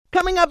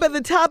Coming up at the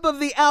top of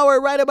the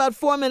hour, right about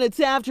 4 minutes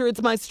after,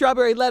 it's my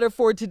strawberry letter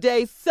for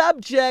today.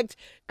 Subject,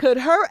 could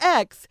her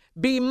ex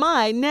be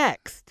my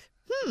next?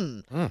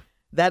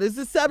 That is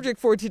the subject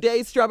for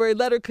today's strawberry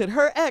letter. Could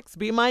her ex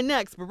be my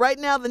next? But right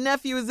now, the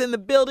nephew is in the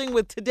building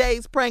with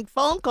today's prank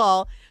phone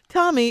call.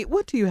 Tommy,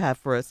 what do you have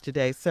for us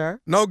today, sir?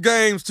 No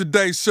games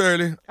today,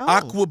 Shirley. Oh.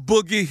 Aqua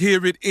Boogie,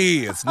 here it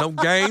is. No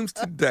games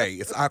today.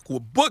 It's Aqua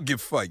Boogie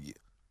for you.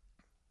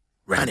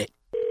 Run it.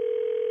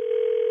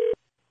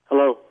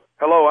 Hello.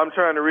 Hello, I'm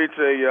trying to reach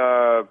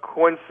a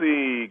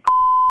Quincy,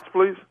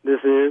 please. This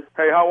is.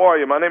 Hey, how are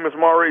you? My name is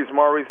Maurice.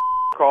 Maurice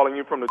calling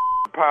you from the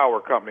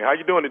power company. How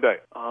you doing today?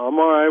 I'm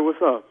all right.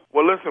 What's up?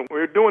 Well, listen,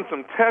 we're doing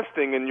some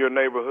testing in your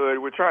neighborhood.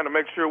 We're trying to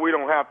make sure we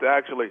don't have to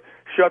actually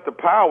shut the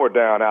power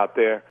down out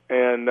there.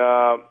 And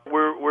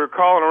we're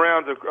calling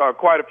around to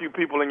quite a few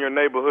people in your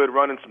neighborhood,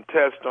 running some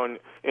tests on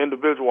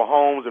individual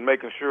homes and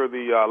making sure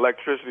the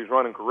electricity is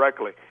running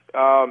correctly.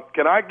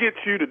 Can I get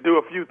you to do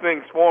a few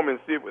things for me and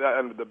see if,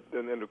 and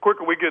the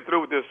quicker we get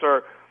through with this,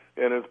 sir,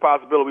 and it's a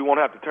possibility we won't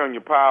have to turn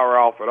your power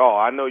off at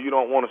all. I know you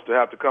don't want us to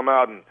have to come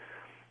out and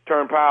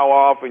turn power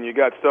off, and you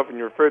got stuff in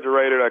your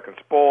refrigerator that can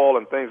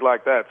spoil and things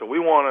like that. So we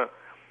want to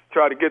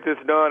try to get this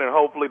done, and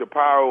hopefully the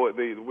power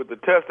with the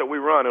test that we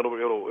run,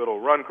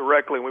 it'll run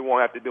correctly, and we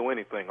won't have to do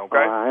anything.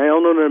 Okay? I don't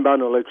know nothing about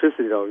no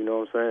electricity though. You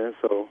know what I'm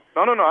saying? So.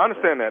 No. I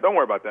understand that. Don't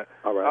worry about that.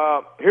 All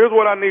right. Here's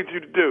what I need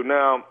you to do.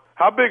 Now,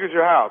 how big is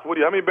your house?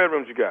 How many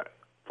bedrooms you got?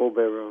 4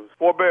 bedrooms.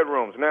 4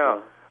 bedrooms.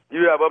 Now,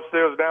 you have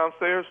upstairs,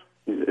 downstairs?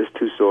 It's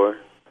 2-story.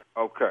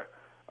 Okay.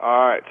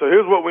 All right. So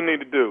here's what we need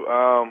to do.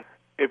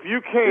 If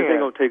you can. This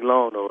ain't gonna take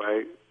long though,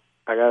 right?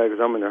 I got it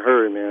because I'm in a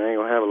hurry, man. I ain't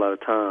gonna have a lot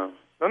of time.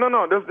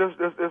 No.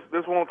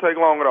 This won't take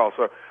long at all,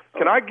 sir.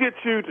 Can I get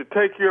you to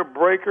take your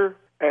breaker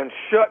and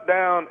shut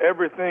down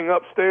everything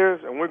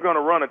upstairs, and we're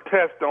gonna run a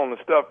test on the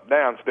stuff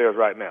downstairs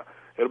right now.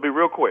 It'll be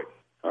real quick.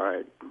 All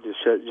right. Just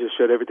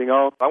shut everything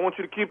off. I want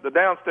you to keep the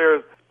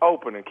downstairs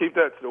open and keep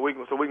that so we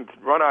can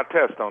run our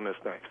test on this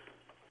thing.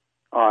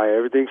 All right.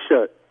 Everything's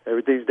shut.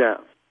 Everything's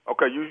down.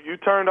 Okay. You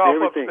turned off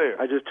everything. Upstairs.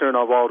 I just turned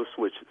off all the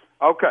switches.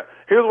 Okay.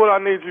 Here's what I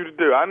need you to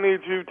do. I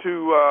need you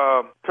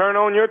to turn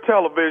on your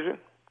television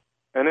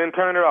and then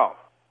turn it off.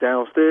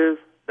 Downstairs?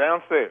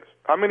 Downstairs.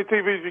 How many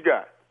TVs you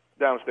got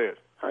downstairs?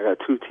 I got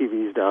 2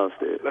 TVs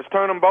downstairs. Let's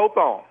turn them both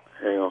on.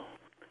 Hang on.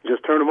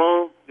 Just turn them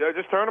on? Yeah,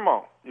 just turn them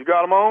on. You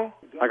got them on?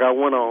 I got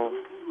one on.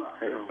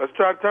 Hang on. Let's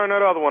try to turn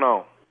that other one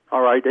on.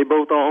 All right, they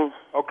both on.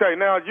 Okay,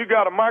 now you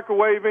got a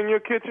microwave in your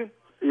kitchen?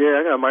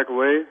 Yeah, I got a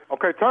microwave.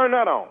 Okay, turn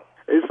that on.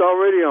 It's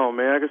already on,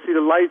 man. I can see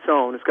the lights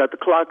on. It's got the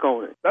clock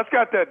on it. That's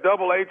got that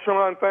double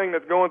H-tron thing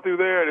that's going through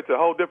there. It's a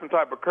whole different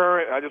type of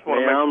current. I just want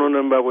to I don't know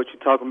nothing about what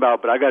you're talking about,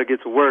 but I got to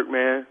get to work,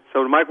 man.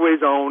 So the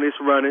microwave's on. It's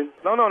running.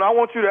 No. I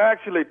want you to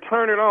actually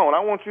turn it on.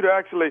 I want you to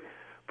actually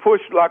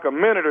push like a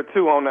minute or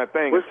two on that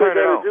thing. What's that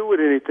got to do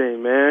with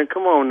anything, man?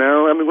 Come on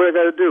now. I mean, what I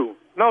got to do?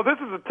 No, this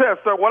is a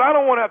test, sir. What I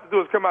don't want to have to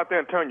do is come out there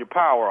and turn your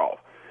power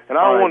off. And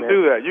I don't want to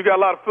do that. You got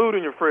a lot of food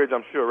in your fridge,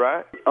 I'm sure,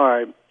 right? All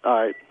right.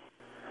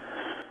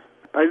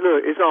 Hey,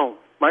 look, it's on.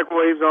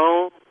 Microwave's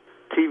on.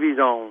 TV's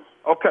on.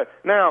 Okay.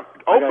 Now,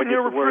 open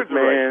your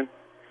refrigerator. Man.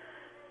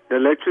 The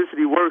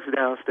electricity works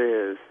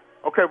downstairs.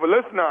 Okay, but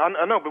listen now.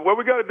 I know, but what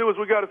we got to do is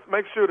we got to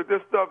make sure that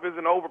this stuff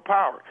isn't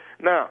overpowered.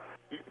 Now,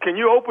 can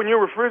you open your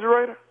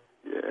refrigerator?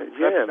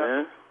 Yeah,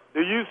 man.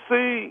 Do you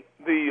see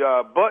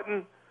the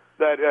button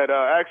that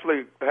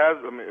actually has?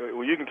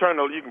 You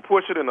can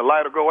push it and the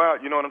light will go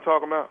out. You know what I'm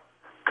talking about?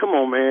 Come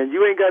on, man.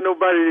 You ain't got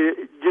nobody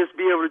to just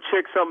be able to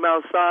check something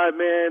outside,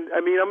 man.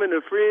 I mean, I'm in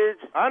the fridge.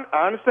 I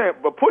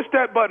understand, but push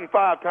that button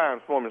 5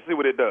 times for me and see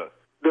what it does.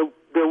 The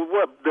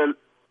what?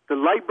 The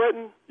light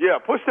button? Yeah,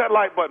 push that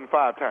light button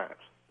 5 times.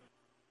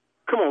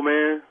 Come on,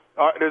 man.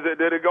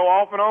 Did it go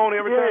off and on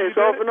every time? Yeah, it's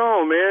off and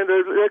on, man.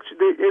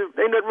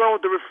 Ain't nothing wrong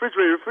with the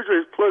refrigerator. The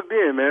refrigerator's plugged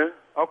in, man.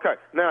 Okay.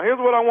 Now,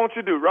 here's what I want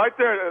you to do. Right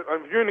there,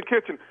 if you're in the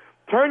kitchen,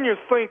 turn your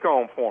sink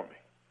on for me.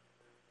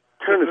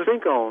 Turn the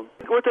sink on?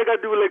 What's that got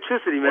to do with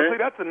electricity, man? Well, see,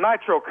 that's a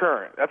nitro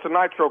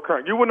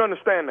current. You wouldn't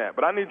understand that,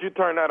 but I need you to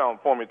turn that on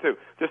for me, too.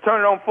 Just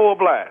turn it on full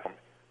blast.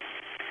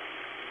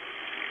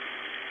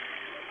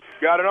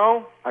 Got it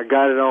on? I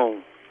got it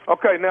on.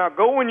 Okay, now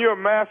go in your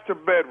master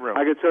bedroom.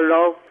 I can turn it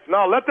off?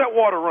 No, let that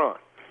water run.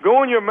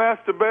 Go in your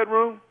master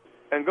bedroom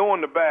and go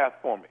in the bath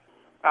for me.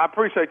 I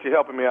appreciate you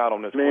helping me out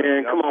on this. Man,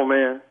 Quincy. come on,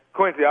 man.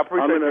 Quincy, I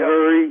appreciate you. I'm in a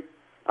hurry.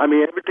 I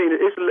mean,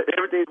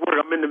 everything's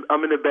working.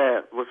 I'm in the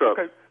bath. What's up?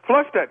 Okay,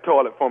 flush that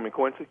toilet for me,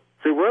 Quincy.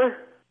 Say what?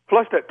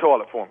 Flush that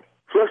toilet for me.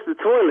 Flush the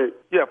toilet?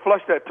 Yeah,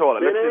 flush that toilet.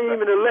 Man, it ain't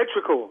even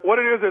electrical.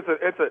 What it is,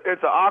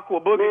 it's an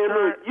Aqua Boogie. Man,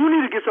 look, you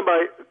need to get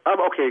somebody.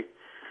 Okay.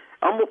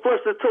 I'm gonna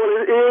flush the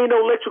toilet. It ain't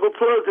no electrical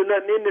plugs or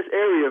nothing in this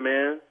area,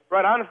 man.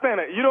 Right, I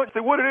understand that. You don't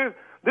see what it is.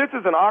 This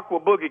is an Aqua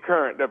Boogie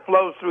current that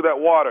flows through that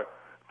water.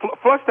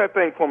 Flush that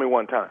thing for me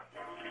one time.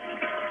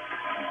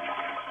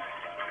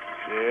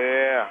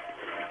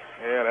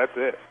 Yeah, that's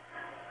it.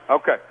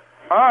 Okay.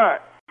 All right.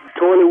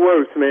 Toilet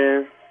works,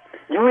 man.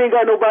 You ain't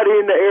got nobody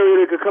in the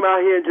area that could come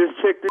out here and just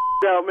check this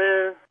out,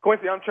 man.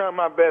 Quincy, I'm trying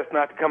my best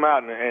not to come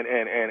out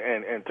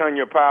and turn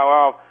your power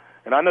off.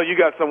 And I know you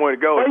got somewhere to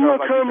go. Why you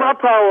gonna turn my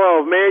power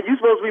off, man? You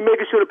supposed to be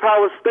making sure the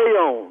power stay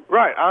on.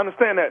 Right, I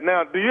understand that.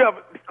 Now,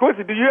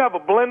 Quincy, do you have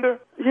a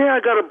blender? Yeah, I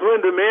got a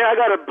blender, man. I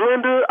got a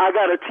blender, I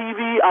got a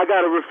TV, I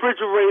got a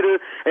refrigerator,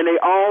 and they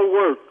all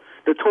work.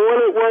 The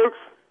toilet works,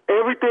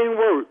 everything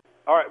works.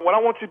 All right, what I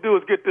want you to do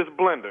is get this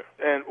blender,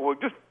 and we'll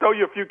just throw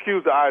you a few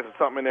cubes of ice or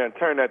something in there and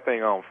turn that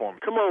thing on for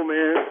me. Come on,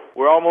 man.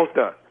 We're almost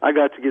done. I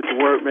got to get to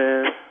work,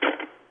 man.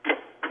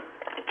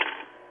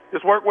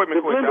 Just work with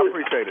me, Quincy. I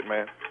appreciate it,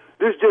 man.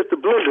 This is just the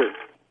blender.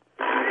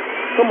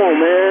 Come on,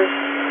 man.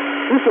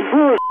 This some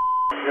bullshit.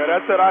 Yeah,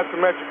 that's that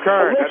isometric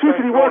current.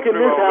 Electricity work in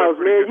this house,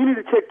 man. You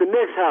need to check the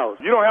next house.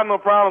 You don't have no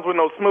problems with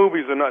no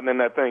smoothies or nothing in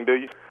that thing, do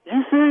you?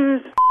 You serious?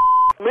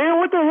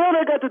 Man, what the hell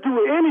that got to do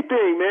with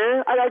anything,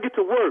 man? I gotta get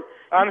to work.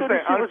 I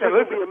understand.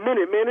 Listen. Be a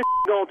minute, man. This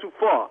going too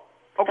far.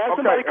 Okay, have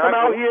somebody come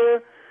out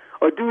here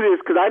or do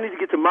this because I need to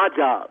get to my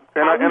job.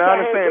 And I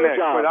understand that.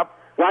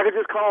 Well, I could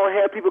just call and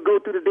have people go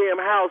through the damn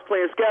house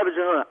playing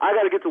scavenger hunt. I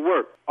got to get to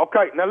work.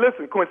 Okay, now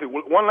listen, Quincy,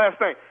 one last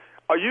thing.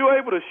 Are you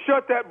able to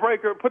shut that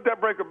breaker, put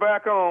that breaker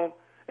back on,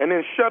 and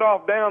then shut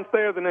off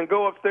downstairs and then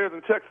go upstairs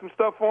and check some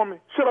stuff for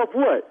me? Shut off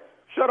what?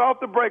 Shut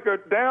off the breaker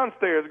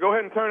downstairs. Go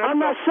ahead and turn it on.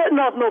 I'm not shutting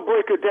off no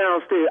breaker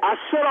downstairs. I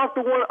shut off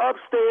the one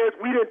upstairs.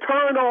 We done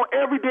turned on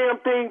every damn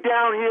thing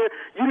down here.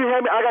 You didn't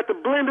have me. I got the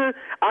blender.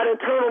 I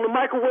done turned on the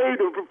microwave,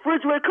 the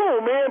refrigerator.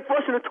 Come on, man.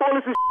 Flushing the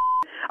toilets and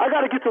I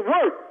got to get to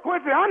work.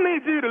 Quincy, I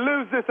need you to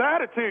lose this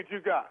attitude you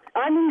got.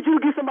 I need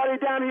you to get somebody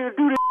down here to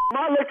do this.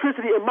 My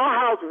electricity in my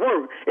house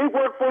work. It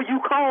worked for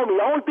you. Call me.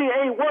 The only thing that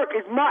ain't work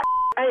is my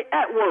ain't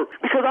at work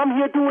because I'm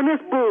here doing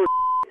this bull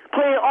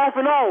playing off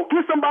and on.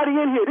 Get somebody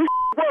in here. This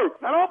work.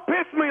 Now don't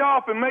piss me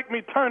off and make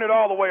me turn it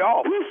all the way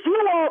off. Piss you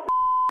off.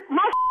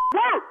 My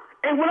work.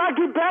 And when I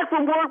get back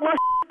from work, my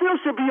still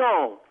should be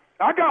on.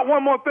 I got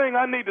one more thing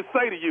I need to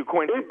say to you,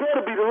 Quincy. It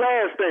better be the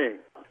last thing.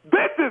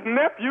 This is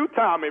Nephew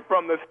Tommy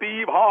from the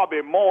Steve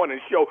Harvey Morning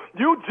Show.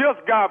 You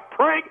just got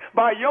pranked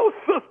by your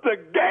sister,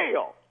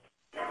 Gail.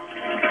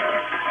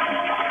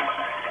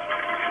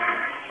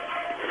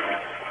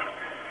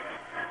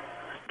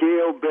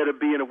 Gail better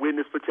be in a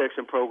witness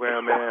protection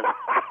program, man.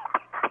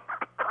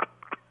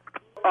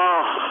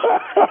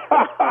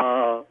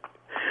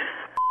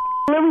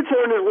 Let me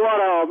turn this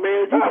water off,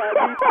 man. You got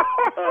me.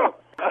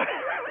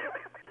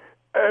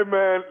 Hey,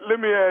 man, let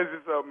me ask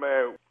you something,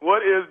 man.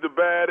 What is the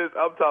baddest,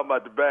 I'm talking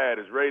about the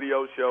baddest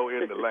radio show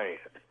in the land?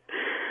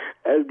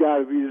 That's got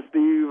to be the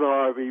Steve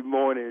Harvey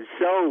Morning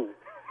Show.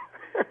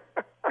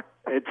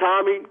 And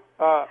Tommy,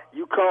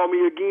 you call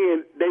me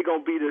again, they going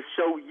to be the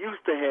show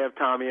used to have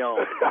Tommy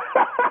on.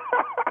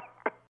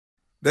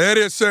 There it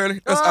is, Shirley.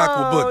 That's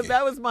Aqua Boogie.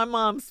 That was my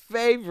mom's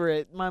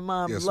favorite. My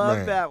mom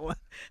loved that one.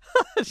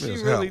 She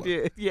really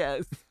did,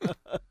 yes.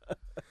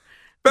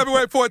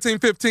 February 14th,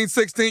 15th,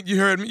 16th, you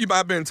heard me. You might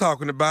have been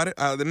talking about it.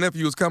 The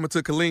nephew is coming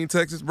to Killeen,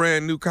 Texas,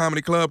 brand new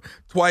comedy club,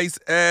 Twice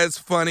as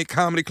Funny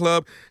Comedy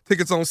Club.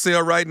 Tickets on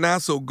sale right now,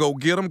 so go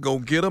get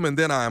them, and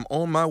then I am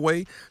on my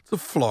way to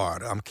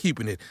Florida. I'm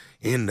keeping it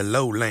in the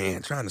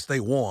lowland, trying to stay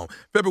warm.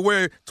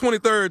 February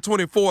 23rd,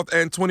 24th,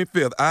 and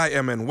 25th, I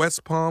am in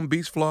West Palm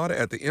Beach, Florida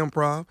at the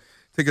Improv.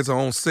 Tickets are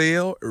on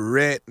sale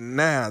right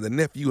now. The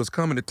nephew is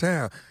coming to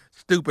town.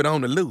 Stupid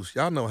on the loose.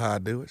 Y'all know how I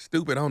do it.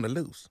 Stupid on the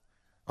loose.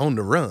 On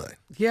the run.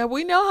 Yeah,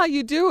 we know how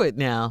you do it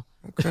now.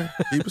 Okay,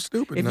 keep it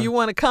stupid. If now. you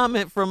want to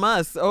comment from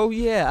us, oh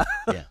yeah.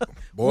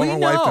 Boy, we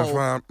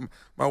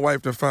my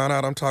wife done found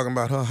out I'm talking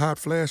about her hot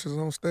flashes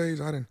on stage.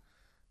 I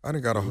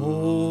didn't got a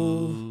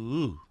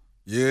whole.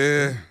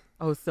 Yeah.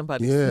 Oh,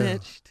 somebody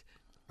snitched.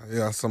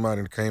 Yeah,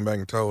 somebody came back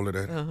and told her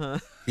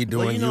that he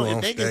doing you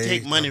on stage. If they can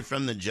take money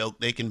from the joke,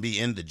 they can be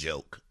in the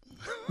joke.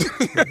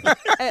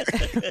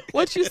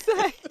 What you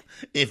say?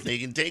 If they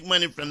can take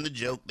money from the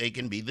joke, they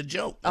can be the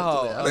joke.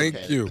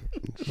 Thank you.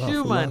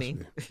 Shoe money.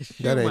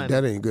 That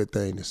ain't a good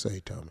thing to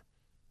say, Tommy.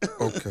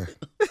 Okay.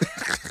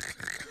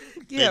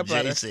 Yeah,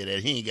 Jay said that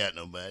he ain't got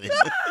nobody.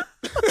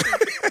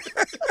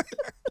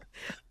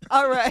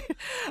 All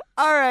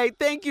right.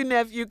 Thank you,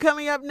 nephew.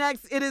 Coming up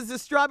next, it is the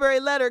Strawberry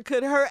Letter.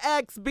 Could her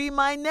ex be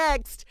my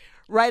next?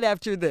 Right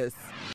after this.